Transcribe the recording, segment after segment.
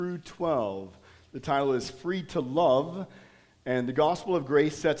through 12. The title is Free to Love, and the gospel of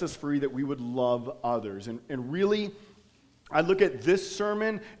grace sets us free that we would love others. And really, I look at this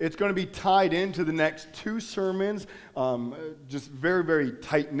sermon, it's going to be tied into the next two sermons, just very, very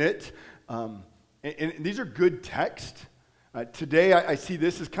tight-knit. And these are good texts. Today, I see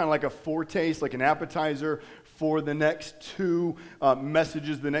this as kind of like a foretaste, like an appetizer for the next two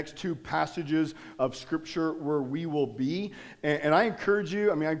messages, the next two passages of Scripture where we will be. And I encourage you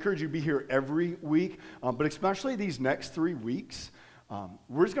to be here every week, but especially these next 3 weeks.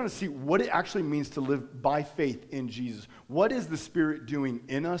 We're just going to see what it actually means to live by faith in Jesus. What is the Spirit doing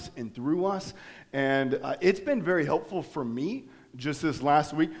in us and through us? And it's been very helpful for me just this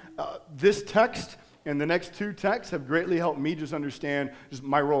last week. This text and the next two texts have greatly helped me just understand just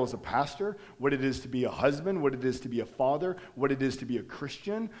my role as a pastor, what it is to be a husband, what it is to be a father, what it is to be a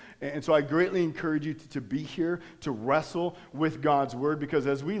Christian. And so I greatly encourage you to be here, to wrestle with God's Word, because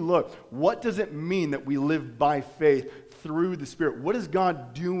as we look, what does it mean that we live by faith through the Spirit? What is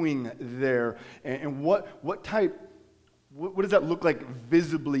God doing there? And what does that look like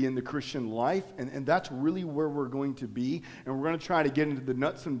visibly in the Christian life? And that's really where we're going to be. And we're going to try to get into the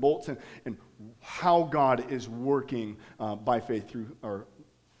nuts and bolts and how God is working by faith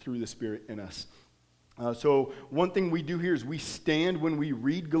through the Spirit in us. So one thing we do here is we stand when we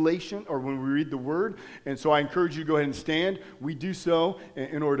read Galatians, or when we read the Word. And so I encourage you to go ahead and stand. We do so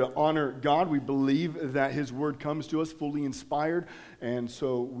in order to honor God. We believe that His Word comes to us fully inspired. And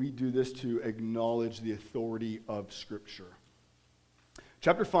so we do this to acknowledge the authority of Scripture.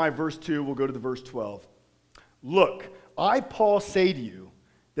 Chapter 5, verse 2, we'll go to the verse 12. Look, I, Paul, say to you,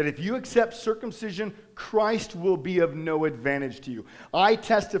 that if you accept circumcision, Christ will be of no advantage to you. I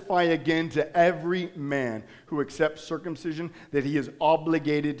testify again to every man who accepts circumcision that he is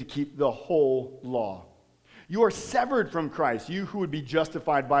obligated to keep the whole law. You are severed from Christ, you who would be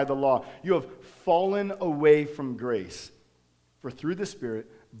justified by the law. You have fallen away from grace. For through the Spirit,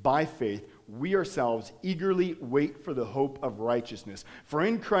 by faith, we ourselves eagerly wait for the hope of righteousness. For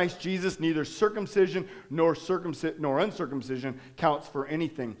in Christ Jesus, neither circumcision nor uncircumcision counts for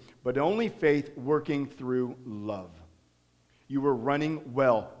anything, but only faith working through love. You were running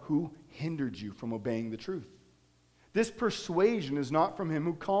well. Who hindered you from obeying the truth? This persuasion is not from him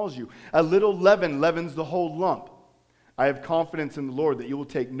who calls you. A little leaven leavens the whole lump. I have confidence in the Lord that you will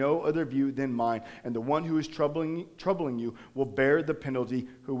take no other view than mine, and the one who is troubling you will bear the penalty,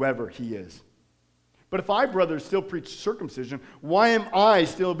 whoever he is. But if I, brothers, still preach circumcision, why am I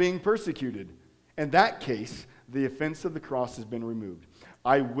still being persecuted? In that case, the offense of the cross has been removed.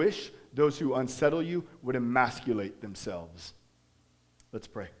 I wish those who unsettle you would emasculate themselves. Let's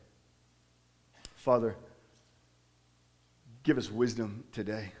pray. Father, give us wisdom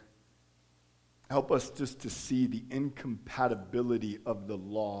today. Help us just to see the incompatibility of the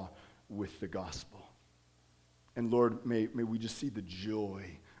law with the gospel. And Lord, may we just see the joy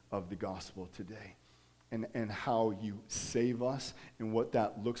of the gospel today and how you save us and what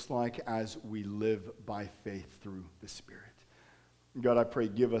that looks like as we live by faith through the Spirit. God, I pray,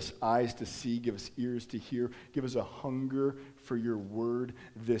 give us eyes to see, give us ears to hear, give us a hunger for your word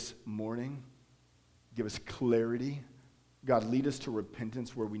this morning. Give us clarity. God, lead us to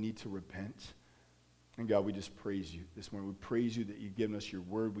repentance where we need to repent. And God, we just praise you this morning. We praise you that you've given us your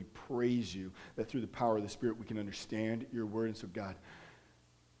word. We praise you that through the power of the Spirit we can understand your word. And so, God,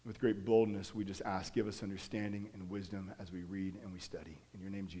 with great boldness, we just ask, give us understanding and wisdom as we read and we study. In your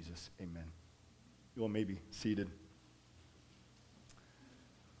name, Jesus, amen. You all may be seated.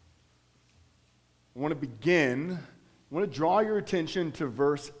 I want to draw your attention to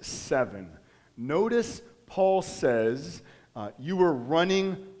verse 7. Notice Paul says, you were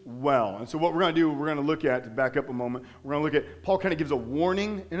running well. And so what we're going to do, we're going to look at, to back up a moment, we're going to look at, Paul kind of gives a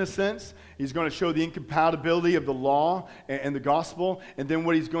warning in a sense. He's going to show the incompatibility of the law and the gospel. And then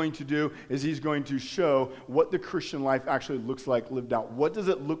what he's going to do is he's going to show what the Christian life actually looks like lived out. What does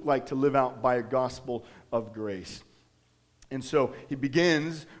it look like to live out by a gospel of grace? And so he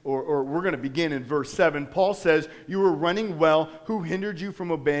begins, or we're going to begin in verse 7. Paul says, you were running well. Who hindered you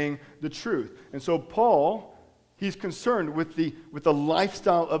from obeying the truth? And so Paul, he's concerned with the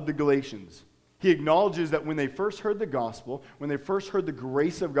lifestyle of the Galatians. He acknowledges that when they first heard the gospel, when they first heard the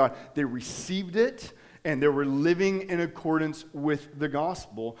grace of God, they received it, and they were living in accordance with the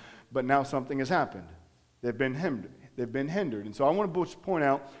gospel. But now something has happened. They've been hindered. And so I want to point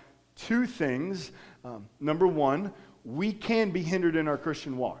out two things. Number one, we can be hindered in our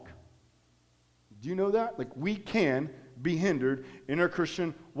Christian walk. Do you know that? Like, we can be hindered in our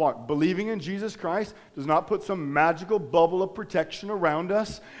Christian walk. Believing in Jesus Christ does not put some magical bubble of protection around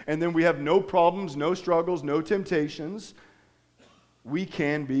us, and then we have no problems, no struggles, no temptations. we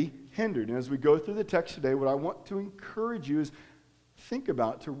can be hindered. And as we go through the text today, what I want to encourage you is think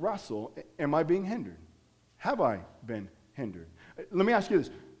about, to wrestle, am I being hindered? Have I been hindered? Let me ask you this.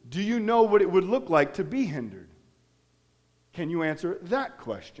 Do you know what it would look like to be hindered? Can you answer that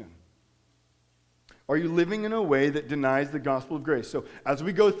question? Are you living in a way that denies the gospel of grace? So as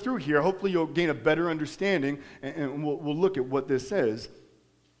we go through here, hopefully you'll gain a better understanding, and we'll look at what this says.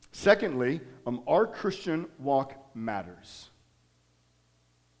 Secondly, our Christian walk matters.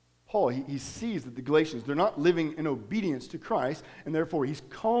 Paul, he sees that the Galatians, they're not living in obedience to Christ, and therefore he's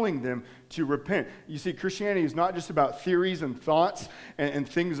calling them to repent. You see, Christianity is not just about theories and thoughts and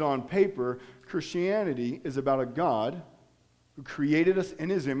things on paper. Christianity is about a God who created us in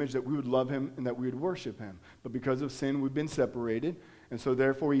his image that we would love him and that we would worship him. But because of sin, we've been separated, and so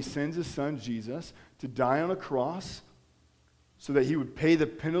therefore he sends his son, Jesus, to die on a cross so that he would pay the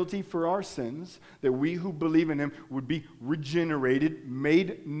penalty for our sins, that we who believe in him would be regenerated,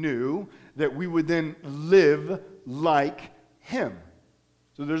 made new, that we would then live like him.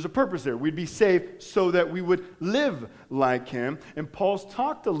 So there's a purpose there. We'd be saved so that we would live like him. And Paul's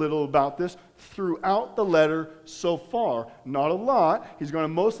talked a little about this throughout the letter so far. Not a lot. He's going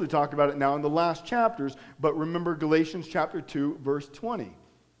to mostly talk about it now in the last chapters. But remember Galatians chapter 2, verse 20.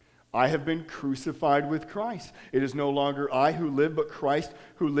 I have been crucified with Christ. It is no longer I who live, but Christ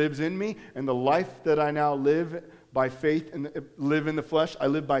who lives in me. And the life that I now live by faith and live in the flesh, I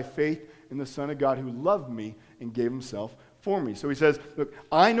live by faith in the Son of God who loved me and gave himself for me. So he says, look,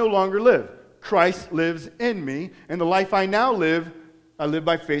 I no longer live. Christ lives in me. And the life I now live, I live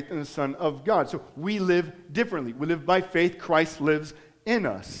by faith in the Son of God. So we live differently. We live by faith. Christ lives in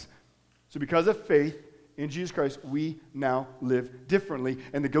us. So because of faith in Jesus Christ, we now live differently.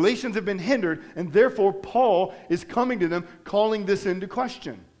 And the Galatians have been hindered, and therefore Paul is coming to them, calling this into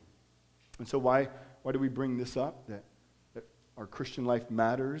question. And so why do we bring this up, that our Christian life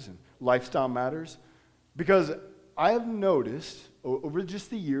matters and lifestyle matters? Because I have noticed over just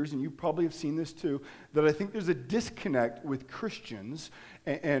the years, and you probably have seen this too, that I think there's a disconnect with Christians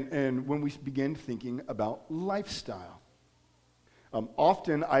and when we begin thinking about lifestyle.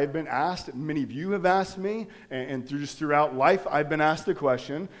 Often I have been asked, many of you have asked me, and throughout life I've been asked the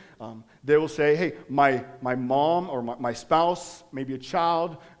question. They will say, hey, my mom or my spouse, maybe a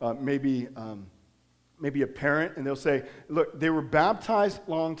child, maybe a parent, and they'll say, look, they were baptized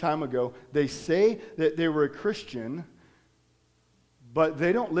a long time ago. They say that they were a Christian, but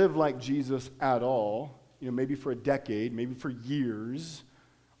they don't live like Jesus at all, maybe for a decade, maybe for years.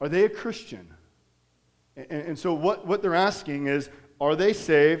 Are they a Christian? And so what they're asking is, are they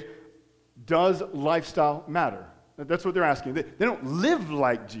saved? Does lifestyle matter? That's what they're asking. They don't live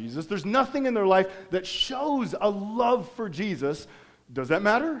like Jesus. There's nothing in their life that shows a love for Jesus. Does that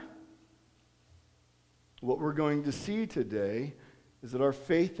matter? What we're going to see today is that our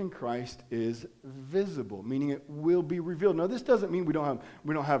faith in Christ is visible, meaning it will be revealed. Now, this doesn't mean we don't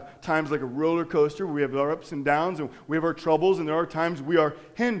have times like a roller coaster where we have our ups and downs and we have our troubles, and there are times we are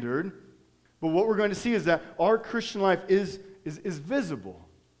hindered. But what we're going to see is that our Christian life is visible.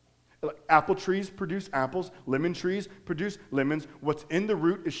 Apple trees produce apples. Lemon trees produce lemons. What's in the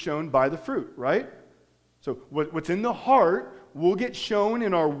root is shown by the fruit, right? So what's in the heart will get shown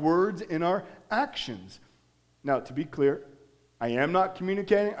in our words, in our actions. Now, to be clear, I am not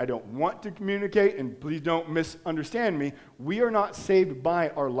communicating. I don't want to communicate, and please don't misunderstand me. We are not saved by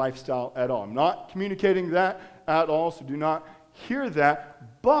our lifestyle at all. I'm not communicating that at all, so do not hear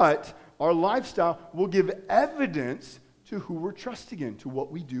that. But our lifestyle will give evidence to who we're trusting in, to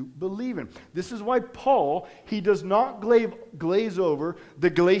what we do believe in. This is why Paul, he does not glaze over the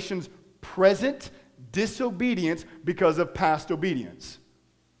Galatians' present disobedience because of past obedience.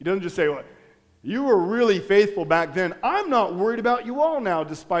 He doesn't just say, well, you were really faithful back then. I'm not worried about you all now,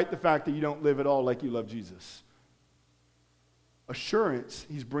 despite the fact that you don't live at all like you love Jesus. Assurance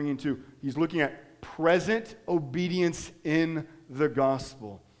he's looking at present obedience in the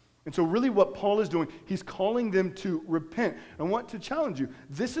gospel. And so really what Paul is doing, he's calling them to repent. I want to challenge you.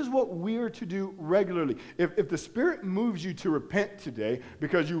 This is what we are to do regularly. If the Spirit moves you to repent today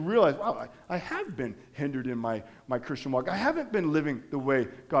because you realize, wow, I have been hindered in my Christian walk. I haven't been living the way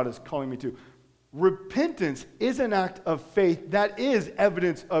God is calling me to. Repentance is an act of faith that is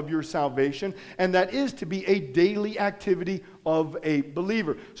evidence of your salvation, and that is to be a daily activity of a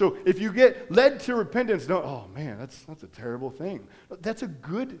believer. So if you get led to repentance, don't, oh man, that's a terrible thing. That's a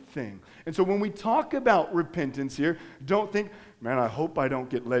good thing. And so when we talk about repentance here, don't think, man, I hope I don't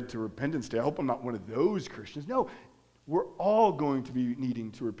get led to repentance today. I hope I'm not one of those Christians. No, we're all going to be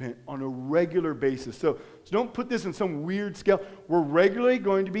needing to repent on a regular basis. So don't put this in some weird scale. We're regularly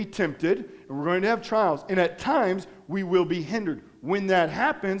going to be tempted, and we're going to have trials. And at times, we will be hindered. When that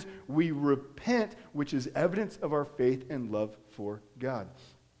happens, we repent, which is evidence of our faith and love for God.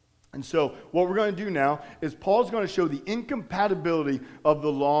 And so what we're going to do now is Paul's going to show the incompatibility of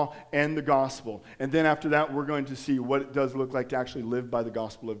the law and the gospel. And then after that, we're going to see what it does look like to actually live by the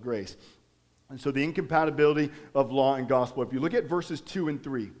gospel of grace. And so the incompatibility of law and gospel. If you look at verses 2 and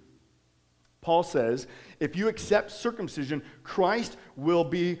 3, Paul says, if you accept circumcision, Christ will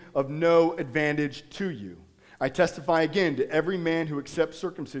be of no advantage to you. I testify again to every man who accepts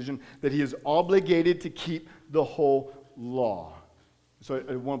circumcision that he is obligated to keep the whole law. So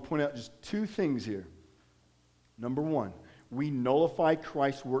I want to point out just two things here. Number one, we nullify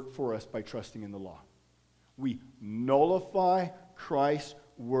Christ's work for us by trusting in the law. We nullify Christ's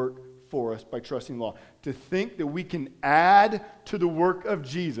work for us by trusting the law. To think that we can add to the work of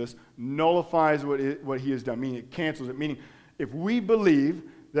Jesus nullifies what he has done, meaning it cancels it. Meaning, if we believe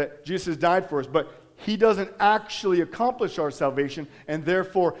that Jesus has died for us, but he doesn't actually accomplish our salvation, and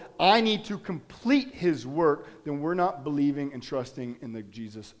therefore I need to complete his work, then we're not believing and trusting in the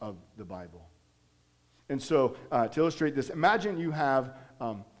Jesus of the Bible. And so, to illustrate this, imagine you have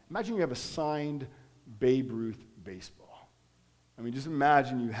a signed Babe Ruth baseball. I mean, just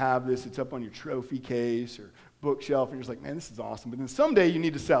imagine you have this, it's up on your trophy case or bookshelf, and you're just like, man, this is awesome. But then someday you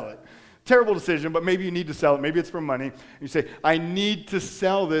need to sell it. Terrible decision, but maybe you need to sell it. Maybe it's for money. And you say, I need to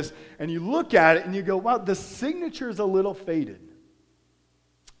sell this. And you look at it and you go, wow, the signature is a little faded.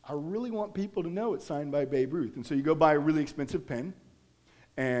 I really want people to know it's signed by Babe Ruth. And so you go buy a really expensive pen,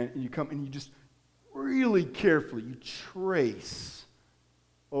 and you come and you just really carefully, you trace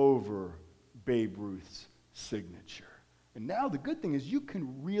over Babe Ruth's signature. And now the good thing is you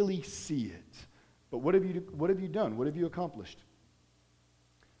can really see it. But what have you done? What have you accomplished?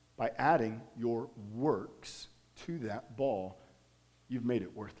 By adding your works to that ball, you've made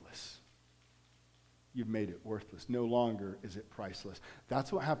it worthless. You've made it worthless. No longer is it priceless.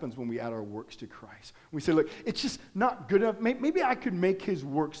 That's what happens when we add our works to Christ. We say, look, it's just not good enough. Maybe I could make his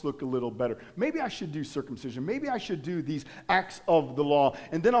works look a little better. Maybe I should do circumcision. Maybe I should do these acts of the law,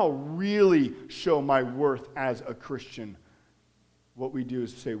 and then I'll really show my worth as a Christian. What we do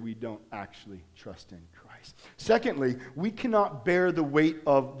is say we don't actually trust in Christ. Secondly, we cannot bear the weight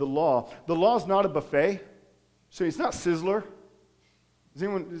of the law. The law is not a buffet, so it's not Sizzler.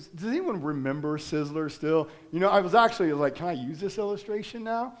 Does anyone remember Sizzler still? You know, I was like, can I use this illustration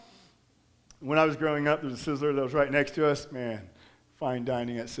now? When I was growing up, there was a Sizzler that was right next to us. Man, fine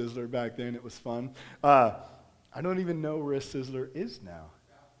dining at Sizzler back then. It was fun. I don't even know where a Sizzler is now.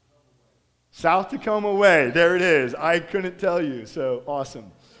 South Tacoma Way. There it is. I couldn't tell you. So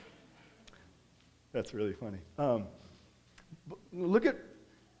awesome. That's really funny. Look at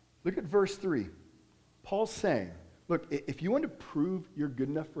verse 3. Paul's saying, look, if you want to prove you're good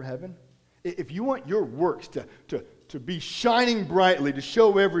enough for heaven, if you want your works to be shining brightly, to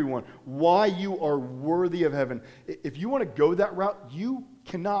show everyone why you are worthy of heaven, if you want to go that route, you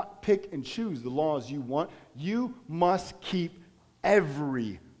cannot pick and choose the laws you want. You must keep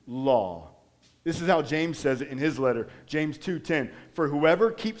every law. This is how James says it in his letter, James 2:10. For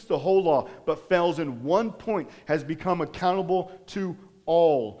whoever keeps the whole law but fails in one point has become accountable to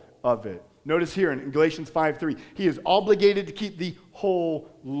all of it. Notice here in Galatians 5:3, he is obligated to keep the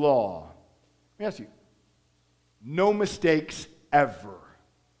whole law. Let me ask you, no mistakes ever.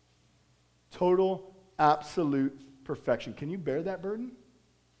 Total, absolute perfection. Can you bear that burden?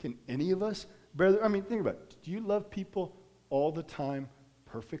 Can any of us bear that? I mean, think about it. Do you love people all the time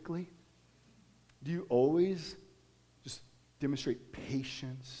perfectly? Do you always just demonstrate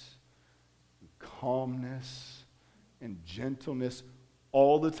patience, and calmness, and gentleness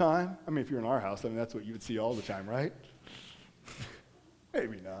all the time? I mean, if you're in our house, I mean, that's what you would see all the time, right?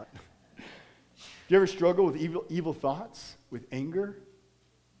 Maybe not. Do you ever struggle with evil thoughts, with anger?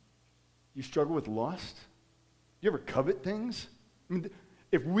 You struggle with lust? Do you ever covet things? I mean,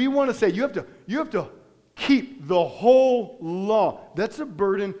 if we want to say you have to keep the whole law, that's a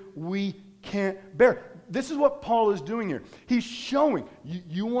burden we can't bear. This is what Paul is doing here. He's showing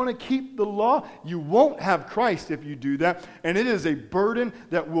you want to keep the law, you won't have Christ if you do that, and it is a burden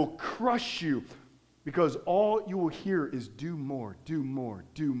that will crush you because all you will hear is do more, do more,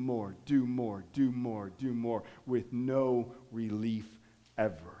 do more, do more, do more, do more, with no relief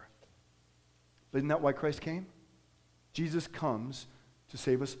ever. But isn't that why Christ came? Jesus comes to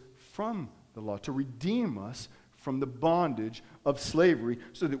save us from the law, to redeem us from the bondage of slavery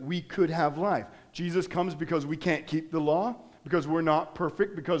so that we could have life. Jesus comes because we can't keep the law, because we're not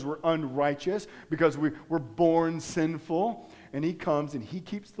perfect, because we're unrighteous, because we're born sinful. And he comes and he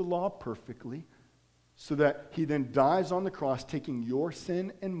keeps the law perfectly so that he then dies on the cross taking your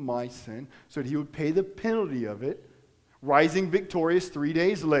sin and my sin so that he would pay the penalty of it, rising victorious 3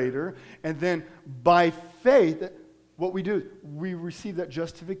 days later, and then by faith, what we do, we receive that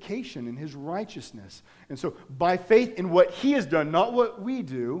justification in his righteousness. And so by faith in what he has done, not what we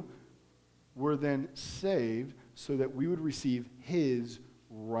do, we're then saved so that we would receive his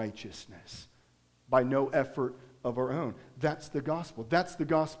righteousness by no effort of our own. That's the gospel. That's the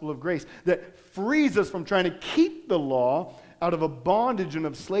gospel of grace that frees us from trying to keep the law out of a bondage and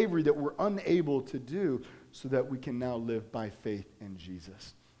of slavery that we're unable to do, so that we can now live by faith in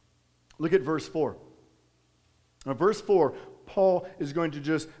Jesus. Look at verse 4. Now, verse 4, Paul is going to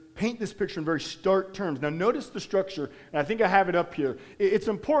just paint this picture in very stark terms. Now, notice the structure, and I think I have it up here. It's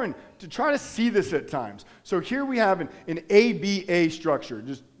important to try to see this at times. So here we have an ABA structure,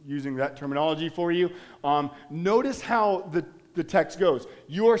 just using that terminology for you. Notice how the text goes.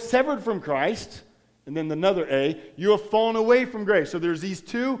 You are severed from Christ, and then another A, you have fallen away from grace. So there's these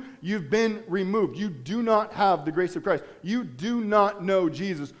two, you've been removed. You do not have the grace of Christ. You do not know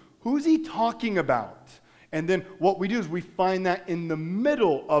Jesus. Who's he talking about? And then what we do is we find that in the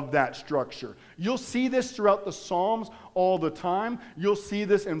middle of that structure. You'll see this throughout the Psalms all the time. You'll see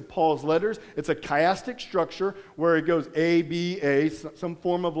this in Paul's letters. It's a chiastic structure where it goes A, B, A, some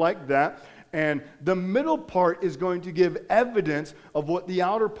form of like that. And the middle part is going to give evidence of what the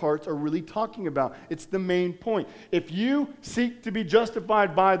outer parts are really talking about. It's the main point. If you seek to be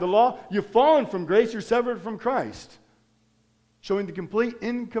justified by the law, you've fallen from grace, you're severed from Christ. Showing the complete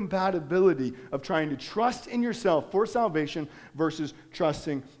incompatibility of trying to trust in yourself for salvation versus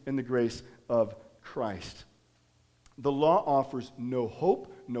trusting in the grace of Christ. The law offers no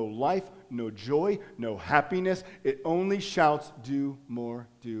hope, no life, no joy, no happiness. It only shouts, do more,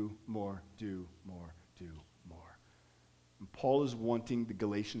 do more, do more, do more. And Paul is wanting the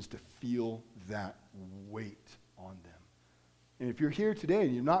Galatians to feel that weight on them. And if you're here today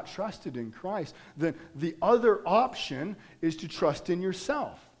and you've not trusted in Christ, then the other option is to trust in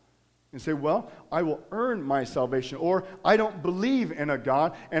yourself. And say, well, I will earn my salvation, or I don't believe in a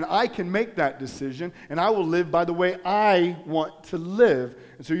God, and I can make that decision, and I will live by the way I want to live.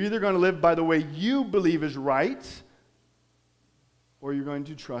 And so you're either going to live by the way you believe is right, or you're going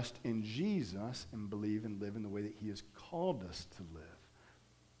to trust in Jesus and believe and live in the way that he has called us to live.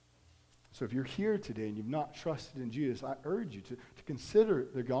 So if you're here today and you've not trusted in Jesus, I urge you to consider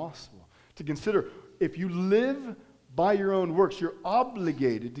the gospel, to consider if you live by your own works, you're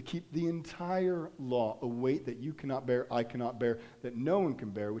obligated to keep the entire law, a weight that you cannot bear, I cannot bear, that no one can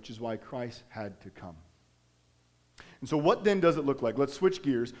bear, which is why Christ had to come. And so what then does it look like? Let's switch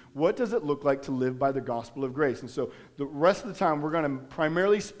gears. What does it look like to live by the gospel of grace? And so the rest of the time we're going to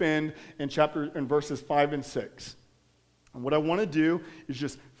primarily spend in verses 5 and 6. And what I want to do is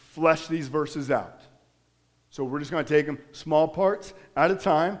just flesh these verses out. So we're just going to take them small parts at a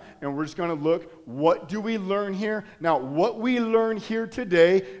time, and we're just going to look, what do we learn here? Now, what we learn here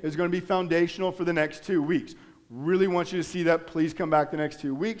today is going to be foundational for the next 2 weeks. Really want you to see that. Please come back the next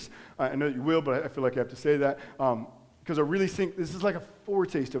 2 weeks. I know you will, but I feel like I have to say that because I really think this is like a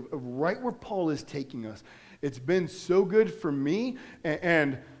foretaste of right where Paul is taking us. It's been so good for me,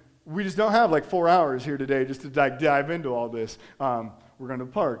 and we just don't have like 4 hours here today just to dive into all this. We're going to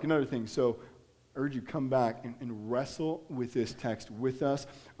park and other things. So I urge you come back and wrestle with this text with us.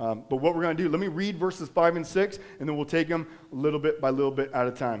 But what we're going to do, let me read verses 5 and 6, and then we'll take them little bit by little bit at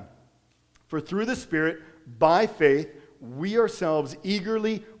a time. For through the Spirit, by faith, we ourselves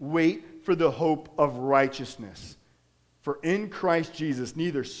eagerly wait for the hope of righteousness. For in Christ Jesus,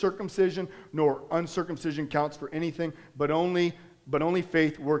 neither circumcision nor uncircumcision counts for anything, but only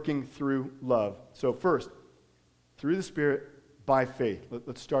faith working through love. So first, through the Spirit, by faith.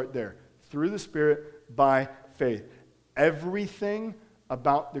 Let's start there. Through the Spirit, by faith. Everything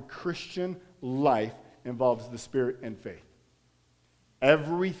about the Christian life involves the Spirit and faith.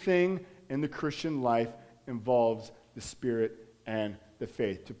 Everything in the Christian life involves the Spirit and the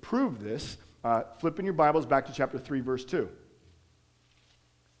faith. To prove this, flip in your Bibles back to chapter 3, verse 2.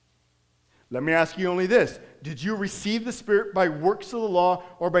 Let me ask you only this. Did you receive the Spirit by works of the law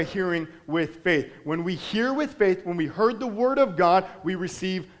or by hearing with faith? When we hear with faith, when we heard the Word of God, we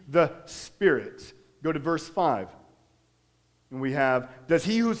receive the Spirit. Go to verse 5. And we have, does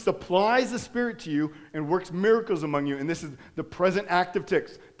he who supplies the Spirit to you and works miracles among you, and this is the present active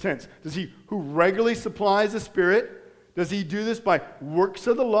tense, does he who regularly supplies the Spirit, does he do this by works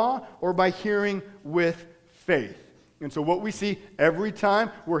of the law or by hearing with faith? And so what we see every time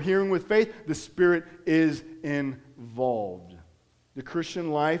we're hearing with faith, the Spirit is involved. The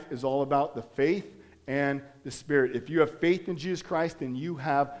Christian life is all about the faith and the Spirit. If you have faith in Jesus Christ, then you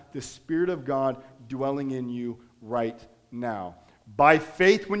have the Spirit of God dwelling in you right now. By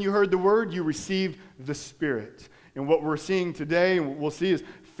faith, when you heard the Word, you received the Spirit. And what we're seeing today, and what we'll see, is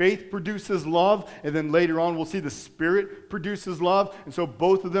faith produces love, and then later on we'll see the Spirit produces love. And so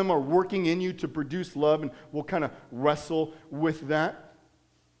both of them are working in you to produce love, and we'll kind of wrestle with that.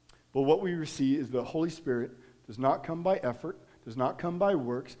 But what we see is the Holy Spirit does not come by effort, does not come by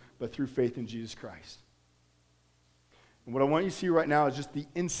works, but through faith in Jesus Christ. And what I want you to see right now is just the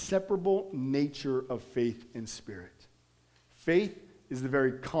inseparable nature of faith and Spirit. Faith is the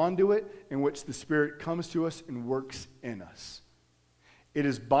very conduit in which the Spirit comes to us and works in us. It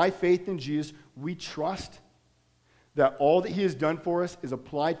is by faith in Jesus we trust that all that he has done for us is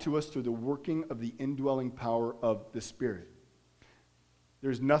applied to us through the working of the indwelling power of the Spirit.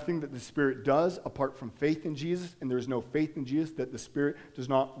 There's nothing that the Spirit does apart from faith in Jesus, and there's no faith in Jesus that the Spirit does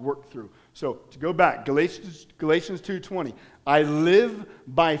not work through. So, to go back, Galatians 2:20, I live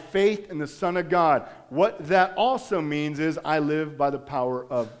by faith in the Son of God. What that also means is I live by the power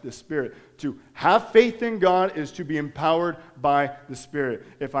of the Spirit. To have faith in God is to be empowered by the Spirit.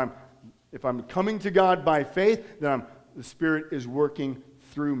 If I'm coming to God by faith, then the Spirit is working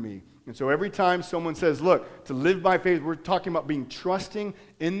through me. And so every time someone says, look, to live by faith, we're talking about being trusting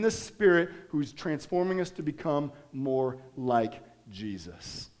in the Spirit who's transforming us to become more like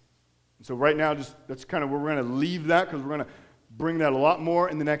Jesus. And so right now, that's kind of where we're going to leave that, because we're going to bring that a lot more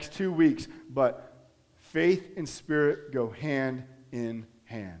in the next 2 weeks. But faith and Spirit go hand in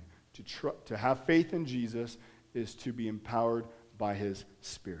hand. To have faith in Jesus is to be empowered by his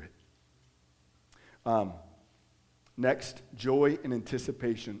Spirit. Next, joy and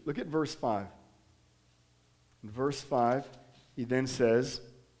anticipation. Look at verse 5. In verse 5, he then says,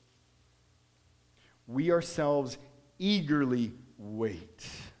 we ourselves eagerly wait.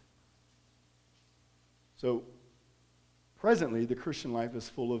 So, presently, the Christian life is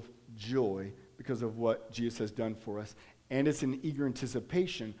full of joy because of what Jesus has done for us, and it's an eager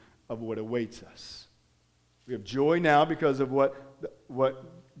anticipation of what awaits us. We have joy now because of what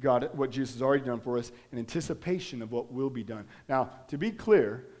Jesus has already done for us, in anticipation of what will be done. Now, to be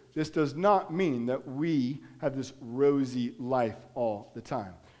clear, this does not mean that we have this rosy life all the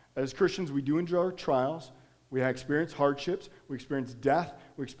time. As Christians, we do endure trials. We experience hardships. We experience death.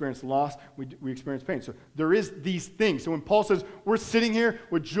 We experience loss. We experience pain. So there is these things. So when Paul says we're sitting here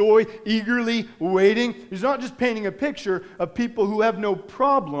with joy, eagerly waiting, he's not just painting a picture of people who have no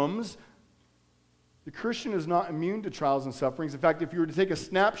problems. The Christian is not immune to trials and sufferings. In fact, if you were to take a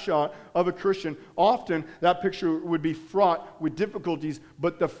snapshot of a Christian, often that picture would be fraught with difficulties,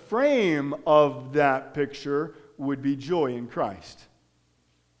 but the frame of that picture would be joy in Christ.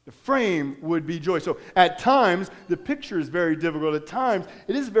 The frame would be joy. So at times, the picture is very difficult. At times,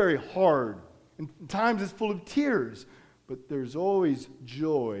 it is very hard. And at times, it's full of tears. But there's always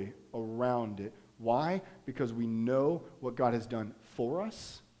joy around it. Why? Because we know what God has done for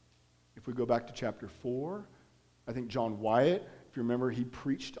us. If we go back to chapter 4, I think John Wyatt, if you remember, he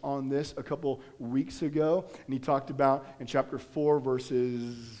preached on this a couple weeks ago, and he talked about in chapter 4,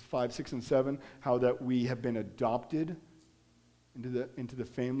 verses 5, 6, and 7, how that we have been adopted into the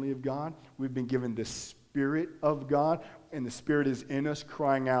family of God. We've been given the Spirit of God, and the Spirit is in us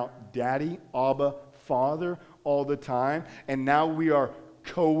crying out, Daddy, Abba, Father, all the time. And now we are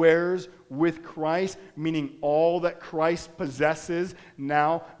co-heirs with Christ, meaning all that Christ possesses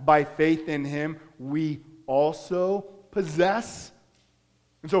now by faith in him, we also possess.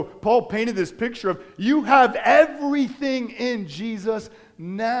 And so Paul painted this picture of you have everything in Jesus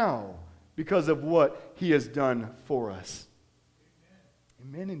now because of what he has done for us.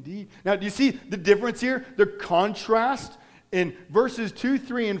 Amen, indeed. Now, do you see the difference here? The contrast? In verses 2,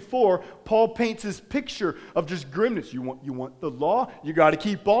 3, and 4, Paul paints this picture of just grimness. You want the law? You got to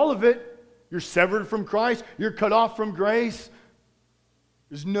keep all of it. You're severed from Christ. You're cut off from grace.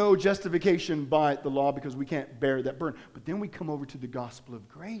 There's no justification by the law because we can't bear that burden. But then we come over to the gospel of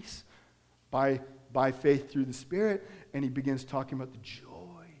grace by faith through the Spirit, and he begins talking about the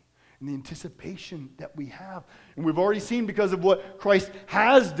joy and the anticipation that we have. And we've already seen because of what Christ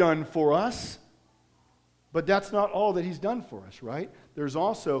has done for us. But that's not all that he's done for us, right? There's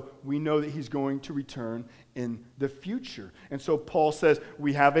also, we know that he's going to return in the future. And so Paul says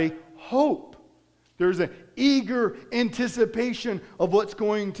we have a hope. There's an eager anticipation of what's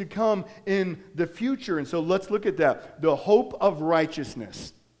going to come in the future. And so let's look at that. The hope of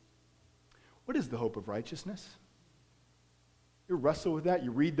righteousness. What is the hope of righteousness? You wrestle with that.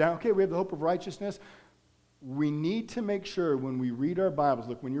 You read that. Okay, we have the hope of righteousness. We need to make sure when we read our Bibles,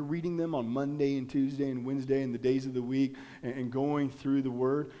 look, when you're reading them on Monday and Tuesday and Wednesday and the days of the week and going through the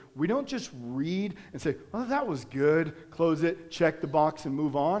Word, we don't just read and say, well, that was good, close it, check the box and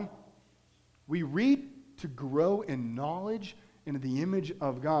move on. We read to grow in knowledge into the image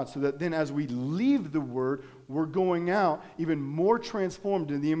of God, so that then as we leave the Word, we're going out even more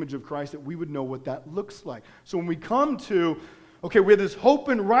transformed in the image of Christ, that we would know what that looks like. So when we come to, okay, we have this hope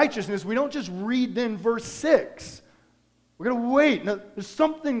and righteousness, we don't just read then verse 6. We're going to wait. Now, there's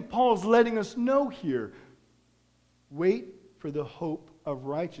something Paul's letting us know here. Wait for the hope of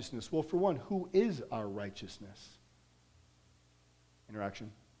righteousness. Well, for one, who is our righteousness?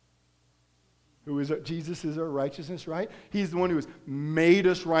 Interaction. Who is Jesus is our righteousness, right? He's the one who has made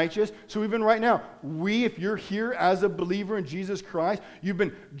us righteous. So even right now, if you're here as a believer in Jesus Christ, you've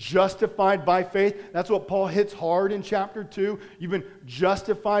been justified by faith. That's what Paul hits hard in chapter 2. You've been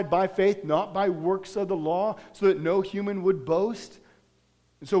justified by faith, not by works of the law, so that no human would boast.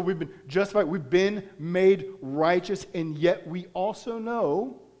 And so we've been justified. We've been made righteous, and yet we also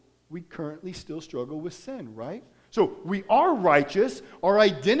know we currently still struggle with sin, right? So we are righteous. Our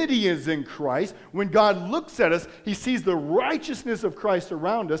identity is in Christ. When God looks at us, he sees the righteousness of Christ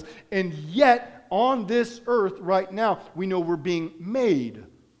around us. And yet, on this earth right now, we know we're being made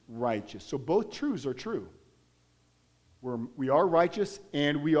righteous. So both truths are true. We are righteous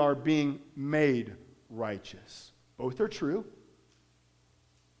and we are being made righteous. Both are true.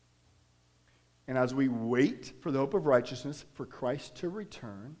 And as we wait for the hope of righteousness, for Christ to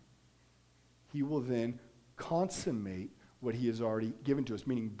return, he will then consummate what he has already given to us,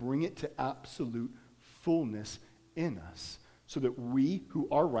 meaning bring it to absolute fullness in us, so that we who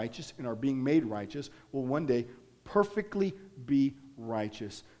are righteous and are being made righteous will one day perfectly be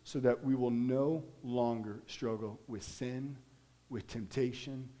righteous, so that we will no longer struggle with sin, with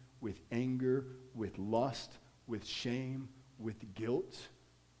temptation, with anger, with lust, with shame, with guilt,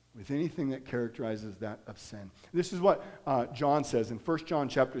 with anything that characterizes that of sin. This is what John says in 1 John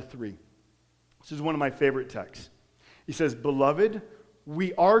chapter 3. This is one of my favorite texts. He says, "Beloved,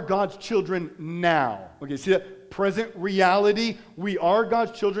 we are God's children now." Okay, see that present reality? We are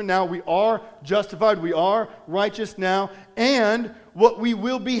God's children now. We are justified. We are righteous now. And what we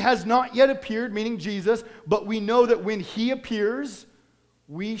will be has not yet appeared, meaning Jesus, but we know that when he appears,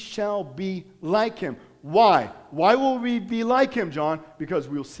 we shall be like him. Why? Why will we be like him, John? Because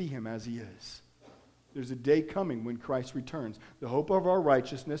we'll see him as he is. There's a day coming when Christ returns. The hope of our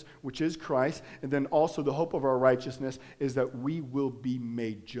righteousness, which is Christ, and then also the hope of our righteousness is that we will be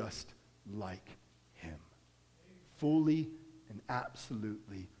made just like him. Fully and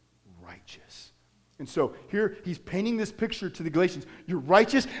absolutely righteous. And so here he's painting this picture to the Galatians. You're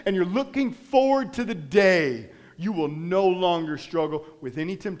righteous and you're looking forward to the day you will no longer struggle with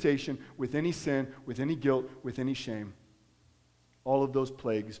any temptation, with any sin, with any guilt, with any shame. All of those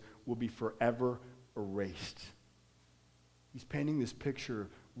plagues will be forever erased. He's painting this picture.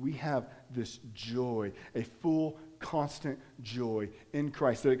 We have this joy, a full, constant joy in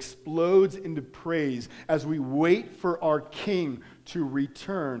Christ that explodes into praise as we wait for our King to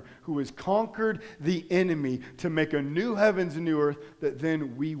return, who has conquered the enemy, to make a new heavens and new earth, that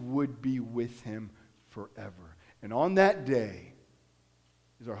then we would be with him forever. And on that day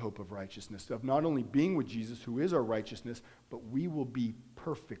is our hope of righteousness, of not only being with Jesus, who is our righteousness, but we will be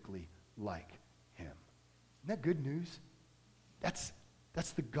perfectly like him. Isn't that good news? That's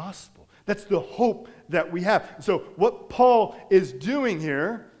the gospel. That's the hope that we have. So what Paul is doing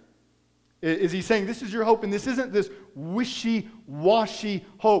here is he's saying this is your hope, and this isn't this wishy-washy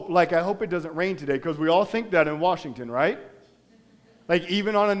hope, like I hope it doesn't rain today, because we all think that in Washington, right? Like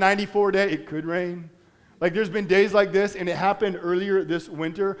even on a 94 day, it could rain. Like there's been days like this, and it happened earlier this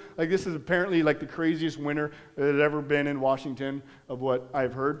winter. Like this is apparently like the craziest winter that had ever been in Washington of what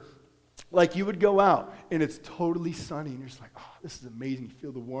I've heard. Like you would go out, and it's totally sunny, and you're just like, oh, this is amazing. You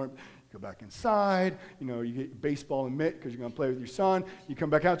feel the warmth. You go back inside. You know, you get your baseball and mitt because you're going to play with your son. You come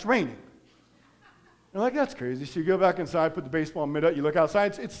back out, it's raining. You're like, that's crazy. So you go back inside, put the baseball and mitt up. You look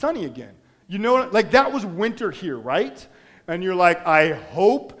outside, it's sunny again. You know what? Like that was winter here, right? And you're like, I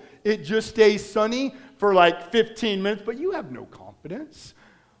hope it just stays sunny for like 15 minutes, but you have no confidence.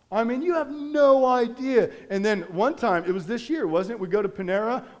 I mean, you have no idea. And then one time, it was this year, wasn't it? We go to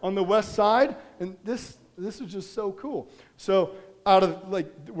Panera on the west side, and this is just so cool. So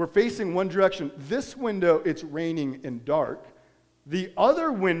we're facing one direction. This window, it's raining and dark. The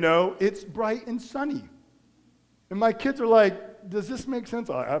other window, it's bright and sunny. And my kids are like, does this make sense?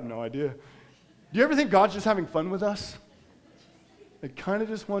 I have no idea. Do you ever think God's just having fun with us? I kind of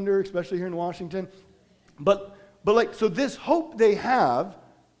just wonder, especially here in Washington. But so this hope they have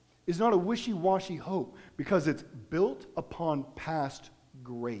is not a wishy-washy hope, because it's built upon past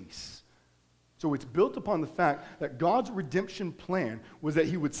grace. So it's built upon the fact that God's redemption plan was that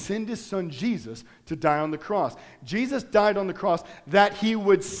he would send his son Jesus to die on the cross. Jesus died on the cross that he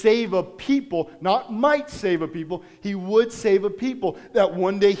would save a people, not might save a people, he would save a people that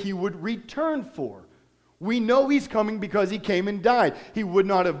one day he would return for. We know he's coming because he came and died. He would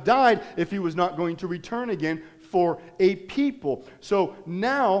not have died if he was not going to return again for a people. So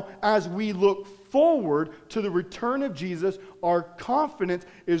now, as we look forward to the return of Jesus, our confidence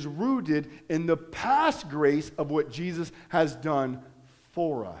is rooted in the past grace of what Jesus has done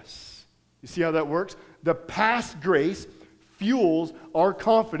for us. You see how that works? The past grace fuels our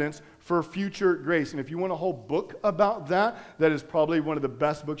confidence for future grace. And if you want a whole book about that, that is probably one of the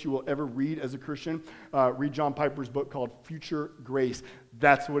best books you will ever read as a Christian. Read John Piper's book called Future Grace.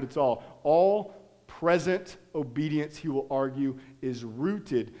 That's what it's all. All present obedience, he will argue, is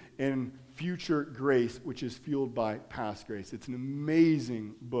rooted in future grace, which is fueled by past grace. It's an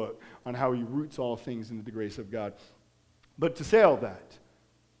amazing book on how he roots all things into the grace of God. But to say all that,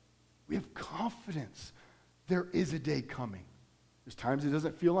 we have confidence. There is a day coming. There's times it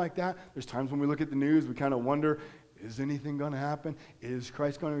doesn't feel like that. There's times when we look at the news, we kind of wonder, is anything going to happen? Is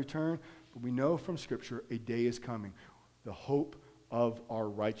Christ going to return? But we know from Scripture a day is coming. The hope of our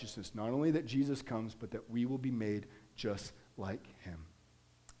righteousness. Not only that Jesus comes, but that we will be made just like him.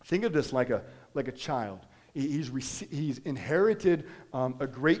 Think of this like a child. He's inherited a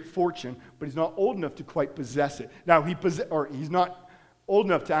great fortune, but he's not old enough to quite possess it. Now, he's not old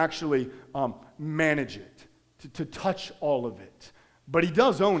enough to actually manage it, to touch all of it. But he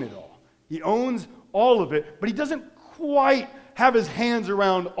does own it all. He owns all of it, but he doesn't quite have his hands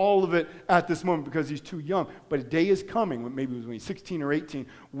around all of it at this moment because he's too young. But a day is coming, maybe it was when he's 16 or 18,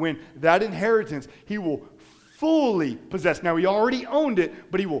 when that inheritance he will fully possess. Now, he already owned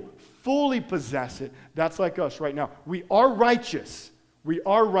it, but he will fully possess it. That's like us right now. We are righteous. We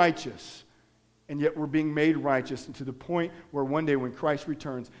are righteous. And yet we're being made righteous, and to the point where one day when Christ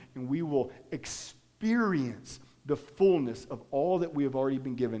returns, and we will experience the fullness of all that we have already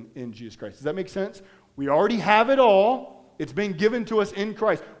been given in Jesus Christ. Does that make sense? We already have it all. It's been given to us in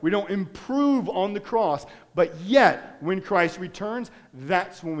Christ. We don't improve on the cross, but yet when Christ returns,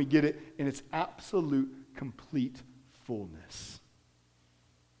 that's when we get it in its absolute complete fullness.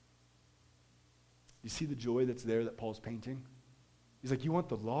 You see the joy that's there that Paul's painting? He's like, you want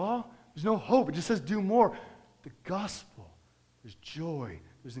the law? There's no hope. It just says do more. The gospel, there's joy,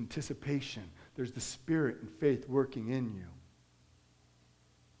 there's anticipation, there's the Spirit and faith working in you.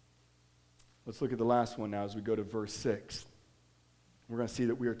 Let's look at the last one now as we go to verse 6. We're going to see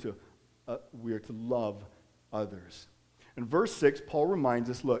that we are to love others. In verse 6, Paul reminds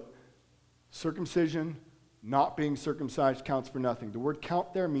us, look, circumcision, not being circumcised counts for nothing. The word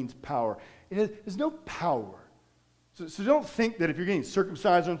count there means power. There's no power. So don't think that if you're getting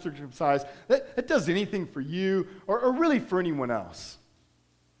circumcised or uncircumcised, that does anything for you or really for anyone else.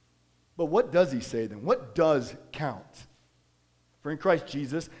 But what does he say then? What does count? For in Christ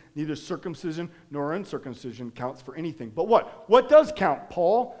Jesus, neither circumcision nor uncircumcision counts for anything. But what? What does count,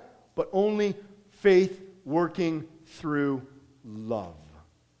 Paul? But only faith working through love.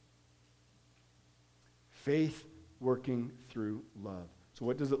 Faith working through love. So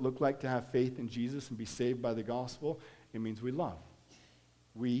what does it look like to have faith in Jesus and be saved by the gospel? It means we love.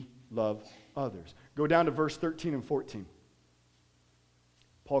 We love others. Go down to verse 13 and 14.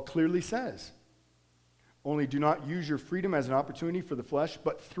 Paul clearly says, only do not use your freedom as an opportunity for the flesh,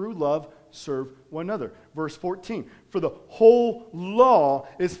 but through love serve one another. Verse 14, for the whole law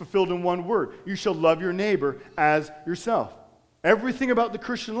is fulfilled in one word. You shall love your neighbor as yourself. Everything about the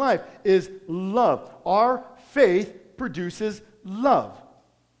Christian life is love. Our faith produces love.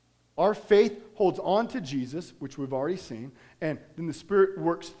 Our faith holds on to Jesus, which we've already seen, and then the Spirit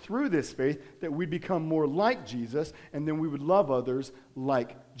works through this faith that we become more like Jesus, and then we would love others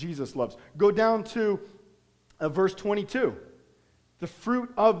like Jesus loves. Go down to verse 22. The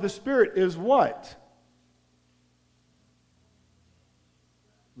fruit of the Spirit is what?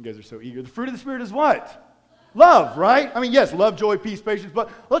 You guys are so eager. The fruit of the Spirit is what? Love, right? I mean, yes, love, joy, peace, patience,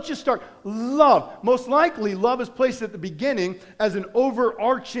 but let's just start. Love. Most likely, love is placed at the beginning as an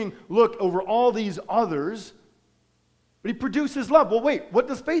overarching look over all these others, but he produces love. Well, wait, what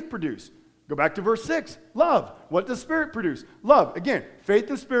does faith produce? Go back to verse 6. Love. What does Spirit produce? Love. Again, faith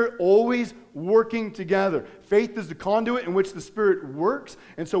and Spirit always working together. Faith is the conduit in which the Spirit works.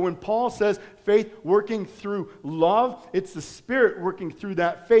 And so when Paul says faith working through love, it's the Spirit working through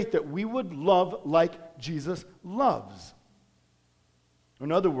that faith that we would love like Jesus loves.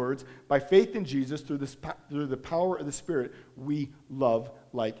 In other words, by faith in Jesus, through the power of the Spirit, we love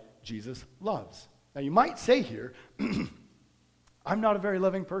like Jesus loves. Now you might say here, I'm not a very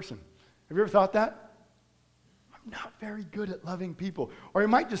loving person. Have you ever thought that? I'm not very good at loving people. Or you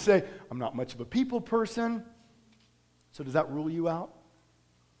might just say, I'm not much of a people person. So does that rule you out?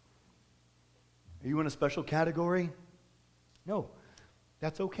 Are you in a special category? No,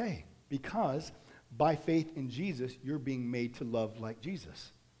 that's okay. Because by faith in Jesus, you're being made to love like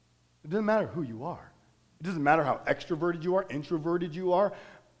Jesus. It doesn't matter who you are. It doesn't matter how extroverted you are, introverted you are,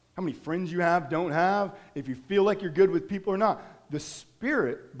 how many friends you have, don't have, if you feel like you're good with people or not. The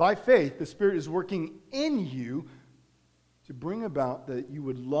Spirit, by faith, the Spirit is working in you to bring about that you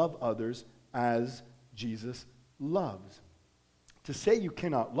would love others as Jesus loves. To say you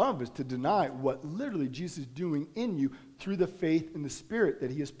cannot love is to deny what literally Jesus is doing in you through the faith in the Spirit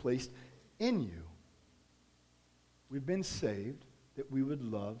that he has placed in you. We've been saved that we would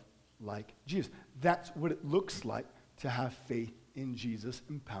love like Jesus. That's what it looks like to have faith in Jesus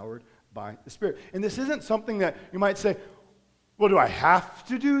empowered by the Spirit. And this isn't something that you might say, well, do I have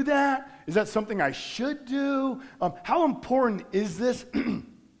to do that? Is that something I should do? How important is this?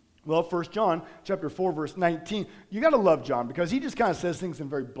 Well, 1 John chapter 4, verse 19, you got to love John because he just kind of says things in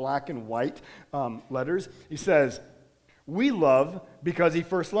very black and white letters. He says, we love because he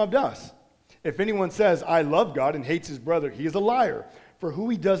first loved us. If anyone says, I love God and hates his brother, he is a liar. For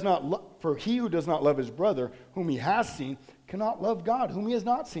he who does not love his brother, whom he has seen, cannot love God, whom he has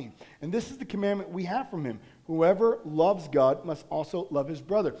not seen. And this is the commandment we have from him. Whoever loves God must also love his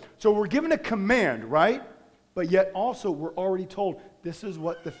brother. So we're given a command, right? But yet also we're already told this is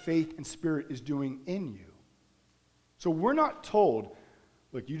what the faith and Spirit is doing in you. So we're not told,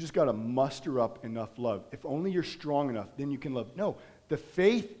 look, you just got to muster up enough love. If only you're strong enough, then you can love. No, the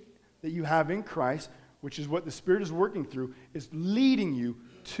faith that you have in Christ, which is what the Spirit is working through, is leading you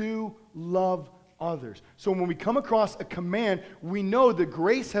to love others. So when we come across a command, we know that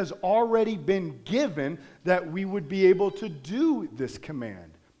grace has already been given that we would be able to do this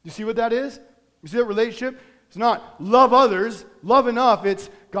command. You see what that is? You see that relationship? It's not love others, love enough. It's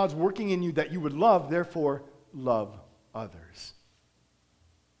God's working in you that you would love, therefore love others.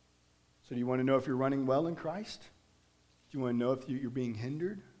 So do you want to know if you're running well in Christ? Do you want to know if you're being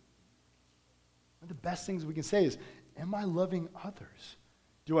hindered? One of the best things we can say is, am I loving others?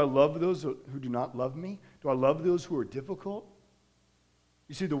 Do I love those who do not love me? Do I love those who are difficult?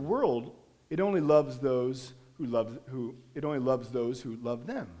 You see, the world, it only loves those who love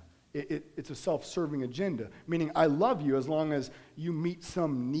them. It's a self-serving agenda, meaning I love you as long as you meet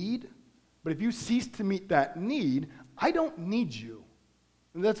some need, but if you cease to meet that need, I don't need you.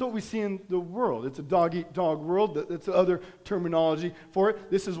 And that's what we see in the world. It's a dog-eat-dog world. That's the other terminology for it.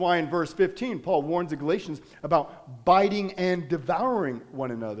 This is why in verse 15, Paul warns the Galatians about biting and devouring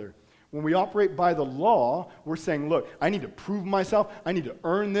one another. When we operate by the law, we're saying, look, I need to prove myself. I need to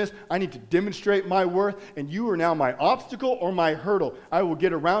earn this. I need to demonstrate my worth. And you are now my obstacle or my hurdle. I will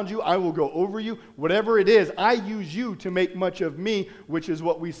get around you. I will go over you. Whatever it is, I use you to make much of me, which is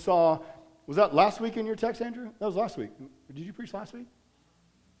what we saw. Was that last week in your text, Andrew? That was last week. Did you preach last week?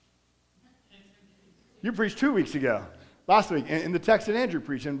 You preached 2 weeks ago, last week, in the text that Andrew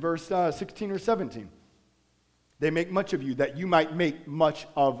preached in verse 16 or 17. They make much of you that you might make much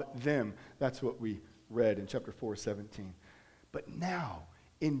of them. That's what we read in chapter 4, 17. But now,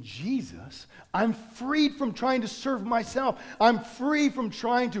 in Jesus, I'm freed from trying to serve myself. I'm free from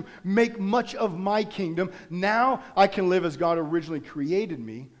trying to make much of my kingdom. Now I can live as God originally created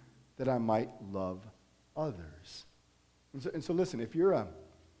me, that I might love others. And so listen, if you're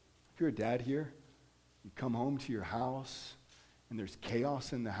a dad here, you come home to your house, and there's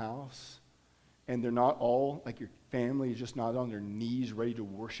chaos in the house, and they're not all, like your family is just not on their knees ready to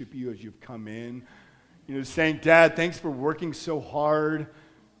worship you as you've come in. You know, saying, Dad, thanks for working so hard.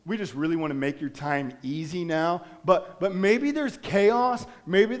 We just really want to make your time easy now. But maybe there's chaos.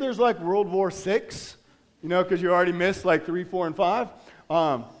 Maybe there's like World War VI, you know, because you already missed like 3, 4, and 5.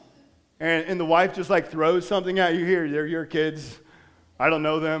 And the wife just like throws something at you. Here, they're your kids. I don't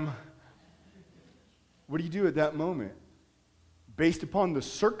know them. What do you do at that moment? Based upon the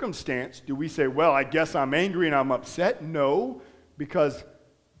circumstance, do we say, well, I guess I'm angry and I'm upset? No, because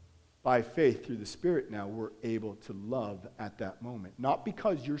by faith through the Spirit now we're able to love at that moment. Not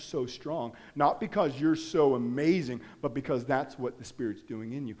because you're so strong, not because you're so amazing, but because that's what the Spirit's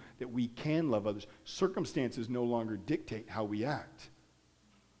doing in you, that we can love others. Circumstances no longer dictate how we act.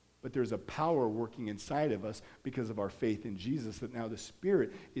 But there's a power working inside of us because of our faith in Jesus that now the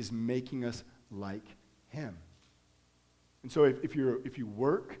Spirit is making us like Him. And so if you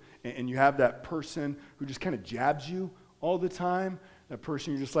work and you have that person who just kind of jabs you all the time, that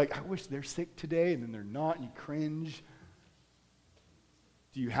person you're just like, I wish they're sick today, and then they're not, and you cringe.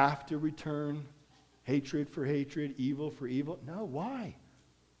 Do you have to return hatred for hatred, evil for evil? No, why?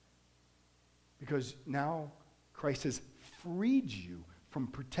 Because now Christ has freed you from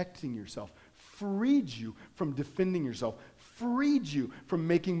protecting yourself, freed you from defending yourself, freed you from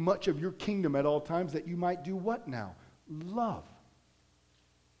making much of your kingdom at all times, that you might do what now? Love.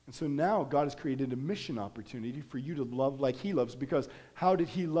 And so now God has created a mission opportunity for you to love like he loves, because how did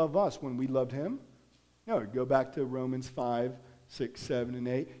he love us when we loved him? No, go back to Romans 5, 6, 7, and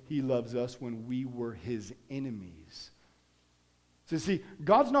 8. He loves us when we were his enemies. So see,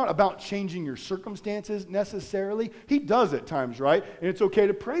 God's not about changing your circumstances necessarily. He does at times, right? And it's okay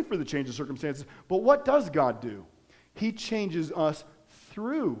to pray for the change of circumstances. But what does God do? He changes us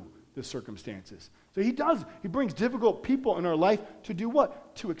through the circumstances. So he brings difficult people in our life to do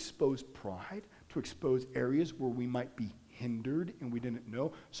what? To expose pride, to expose areas where we might be hindered and we didn't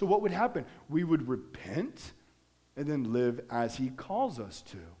know. So what would happen? We would repent and then live as he calls us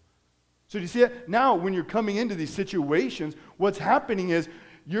to. So do you see it? Now when you're coming into these situations, what's happening is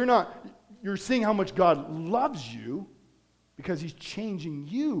you're seeing how much God loves you because he's changing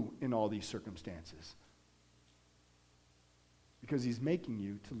you in all these circumstances. Because he's making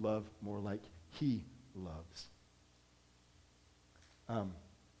you to love more like he loves. Let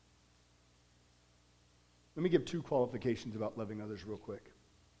me give 2 qualifications about loving others real quick.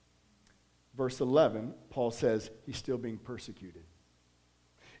 Verse 11, Paul says he's still being persecuted.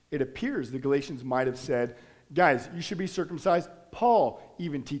 It appears the Galatians might have said, guys, you should be circumcised. Paul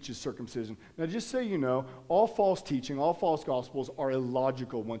even teaches circumcision. Now, just so you know, all false teaching, all false gospels are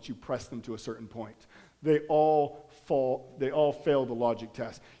illogical once you press them to a certain point. They all fail the logic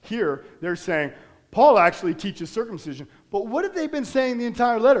test. Here, they're saying, Paul actually teaches circumcision. But what have they been saying the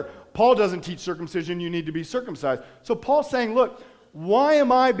entire letter? Paul doesn't teach circumcision, you need to be circumcised. So Paul's saying, look, why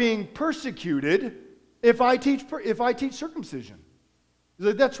am I being persecuted if I teach circumcision?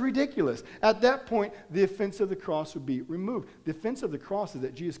 That's ridiculous. At that point, the offense of the cross would be removed. The offense of the cross is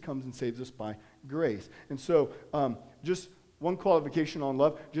that Jesus comes and saves us by grace. And so, just one qualification on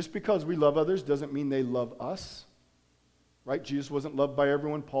love. Just because we love others doesn't mean they love us. Right? Jesus wasn't loved by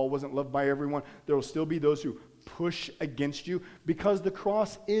everyone. Paul wasn't loved by everyone. There will still be those who push against you because the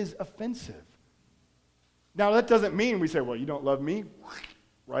cross is offensive. Now, that doesn't mean we say, well, you don't love me.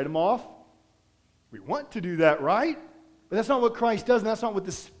 Write them off. We want to do that, right? But that's not what Christ does, and that's not what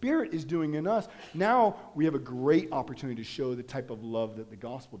the Spirit is doing in us. Now we have a great opportunity to show the type of love that the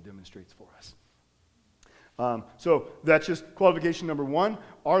gospel demonstrates for us. So that's just qualification number 1.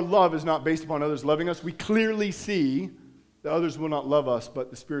 Our love is not based upon others loving us. We clearly see that others will not love us,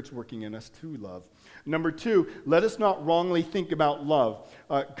 but the Spirit's working in us to love. Number 2, let us not wrongly think about love.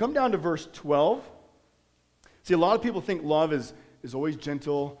 Come down to verse 12. See, a lot of people think love is always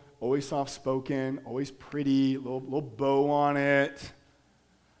gentle, always soft-spoken, always pretty, little bow on it.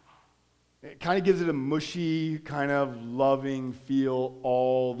 It kind of gives it a mushy, kind of loving feel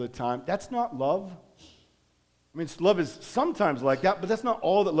all the time. That's not love. I mean, love is sometimes like that, but that's not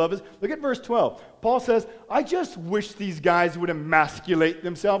all that love is. Look at verse 12. Paul says, I just wish these guys would emasculate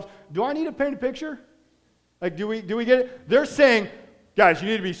themselves. Do I need to paint a picture? Like, do we get it? They're saying, guys, you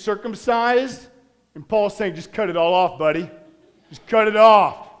need to be circumcised. And Paul's saying, just cut it all off, buddy. Just cut it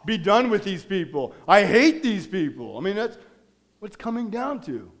off. Be done with these people. I hate these people. I mean, that's what it's coming down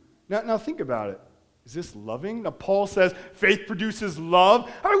to. Now think about it. Is this loving? Now, Paul says faith produces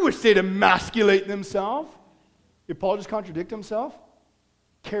love. I wish they'd emasculate themselves. Did Paul just contradict himself?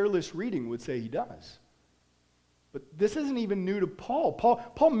 Careless reading would say he does. But this isn't even new to Paul.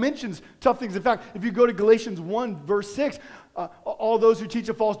 Paul mentions tough things. In fact, if you go to Galatians 1, verse 6, all those who teach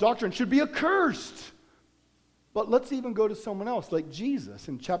a false doctrine should be accursed. But let's even go to someone else, like Jesus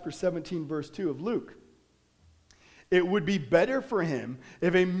in chapter 17, verse 2 of Luke. It would be better for him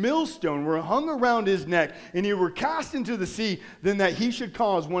if a millstone were hung around his neck and he were cast into the sea than that he should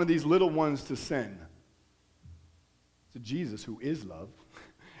cause one of these little ones to sin. So Jesus, who is love,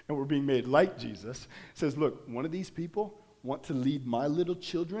 and we're being made like Jesus, says, look, one of these people want to lead my little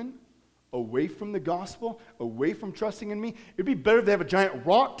children away from the gospel, away from trusting in me. It'd be better if they have a giant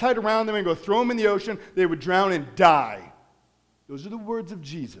rock tied around them and go throw them in the ocean. They would drown and die. Those are the words of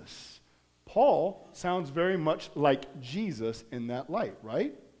Jesus. Paul sounds very much like Jesus in that light,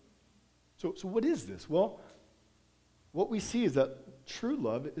 right? So what is this? Well, what we see is that true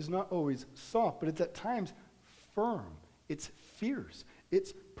love is not always soft, but it's at times firm. It's fierce.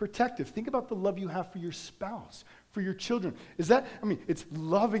 It's protective. Think about the love you have for your spouse, for your children. It's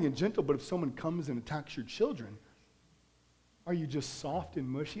loving and gentle, but if someone comes and attacks your children, are you just soft and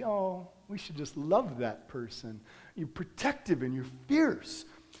mushy? Oh, we should just love that person. You're protective and you're fierce.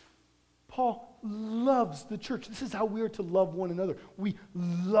 Paul loves the church. This is how we are to love one another. We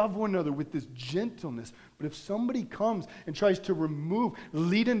love one another with this gentleness. But if somebody comes and tries to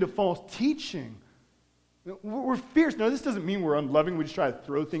lead into false teaching, we're fierce. Now, this doesn't mean we're unloving. We just try to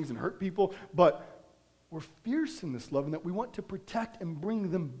throw things and hurt people. But we're fierce in this love, and that we want to protect and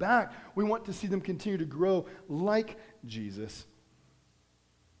bring them back. We want to see them continue to grow like Jesus.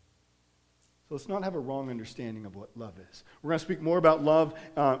 So let's not have a wrong understanding of what love is. We're going to speak more about love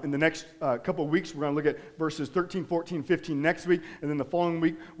in the next couple of weeks. We're going to look at verses 13, 14, 15 next week. And then the following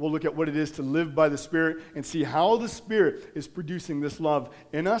week, we'll look at what it is to live by the Spirit and see how the Spirit is producing this love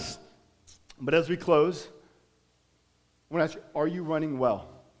in us. But as we close, I want to ask you, are you running well?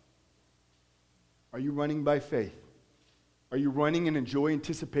 Are you running by faith? Are you running in joy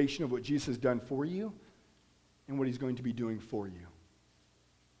anticipation of what Jesus has done for you and what he's going to be doing for you?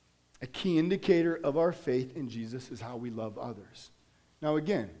 A key indicator of our faith in Jesus is how we love others. Now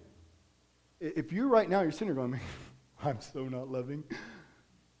again, if you're right now, you're sitting there going, I'm so not loving.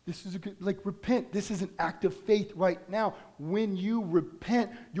 This is repent. This is an act of faith right now. When you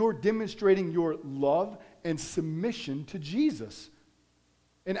repent, you're demonstrating your love and submission to Jesus.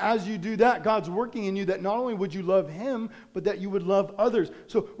 And as you do that, God's working in you that not only would you love him, but that you would love others.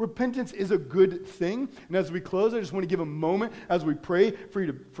 So repentance is a good thing. And as we close, I just want to give a moment as we pray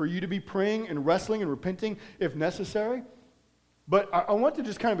for you to be praying and wrestling and repenting if necessary. But I want to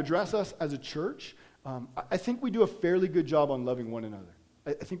just kind of address us as a church. I think we do a fairly good job on loving one another.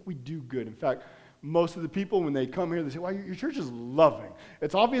 I think we do good. In fact, most of the people, when they come here, they say, well, your church is loving.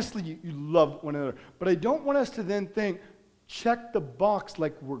 It's obviously you love one another. But I don't want us to then think, check the box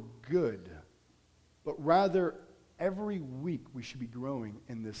like we're good, but rather every week we should be growing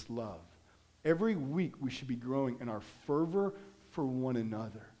in this love. Every week we should be growing in our fervor for one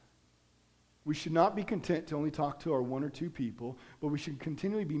another. We should not be content to only talk to our one or two people, but we should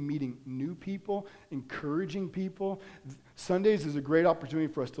continually be meeting new people, encouraging people. Sundays is a great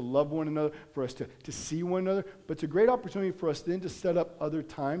opportunity for us to love one another, for us to see one another, but it's a great opportunity for us then to set up other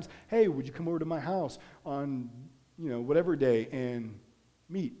times. Hey, would you come over to my house on whatever day and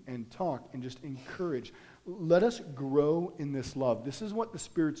meet and talk and just encourage. Let us grow in this love. This is what the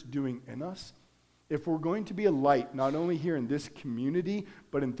Spirit's doing in us. If we're going to be a light, not only here in this community,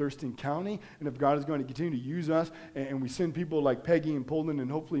 but in Thurston County, and if God is going to continue to use us, and we send people like Peggy and Poland and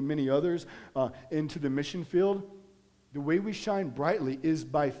hopefully many others into the mission field, the way we shine brightly is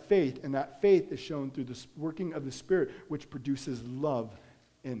by faith, and that faith is shown through the working of the Spirit, which produces love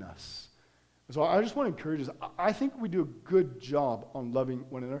in us. So I just want to encourage us. I think we do a good job on loving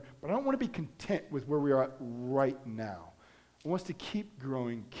one another, but I don't want to be content with where we are at right now. I want us to keep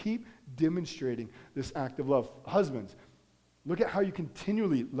growing, keep demonstrating this act of love. Husbands, look at how you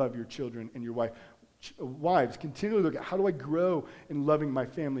continually love your children and your wife. Wives, continually look at how do I grow in loving my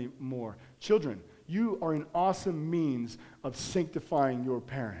family more. Children, you are an awesome means of sanctifying your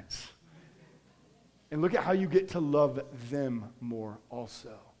parents. And look at how you get to love them more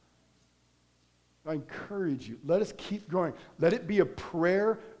also. I encourage you, let us keep growing. Let it be a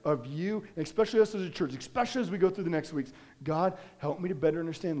prayer of you, and especially us as a church, especially as we go through the next weeks. God, help me to better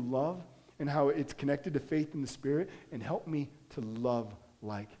understand love and how it's connected to faith in the Spirit, and help me to love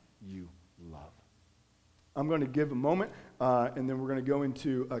like you love. I'm going to give a moment, and then we're going to go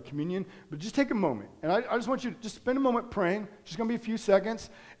into communion. But just take a moment. And I just want you to just spend a moment praying. Just going to be a few seconds.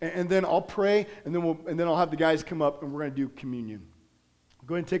 And then I'll pray, and then I'll have the guys come up, and we're going to do communion.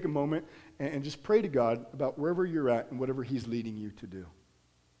 Go ahead and take a moment and just pray to God about wherever you're at and whatever he's leading you to do.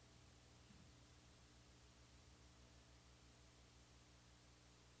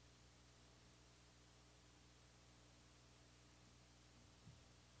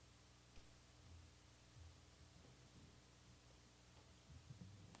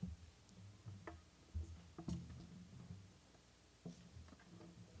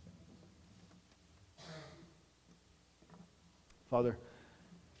 Father,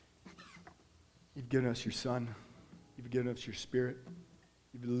 you've given us your Son. You've given us your Spirit.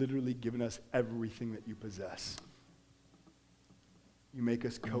 You've literally given us everything that you possess. You make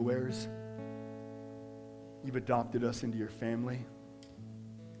us co-heirs. You've adopted us into your family.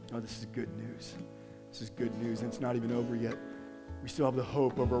 Oh, this is good news. This is good news, and it's not even over yet. We still have the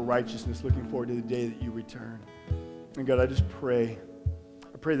hope of our righteousness, looking forward to the day that you return. And God, I just pray.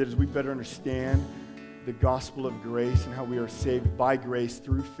 I pray that as we better understand the gospel of grace and how we are saved by grace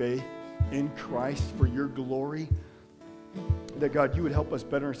through faith in Christ for your glory, that God, you would help us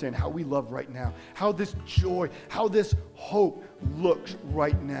better understand how we love right now, how this joy, how this hope looks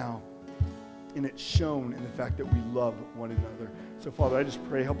right now. And it's shown in the fact that we love one another. So Father, I just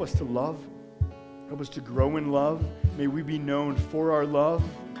pray, help us to love. Help us to grow in love. May we be known for our love.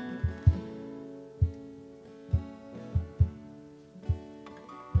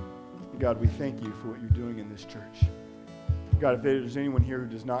 God, we thank you for what you're doing in this church. God, if there's anyone here who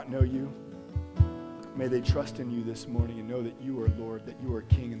does not know you, may they trust in you this morning and know that you are Lord, that you are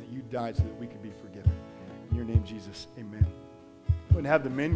King, and that you died so that we could be forgiven. In your name, Jesus, amen. Go and have the men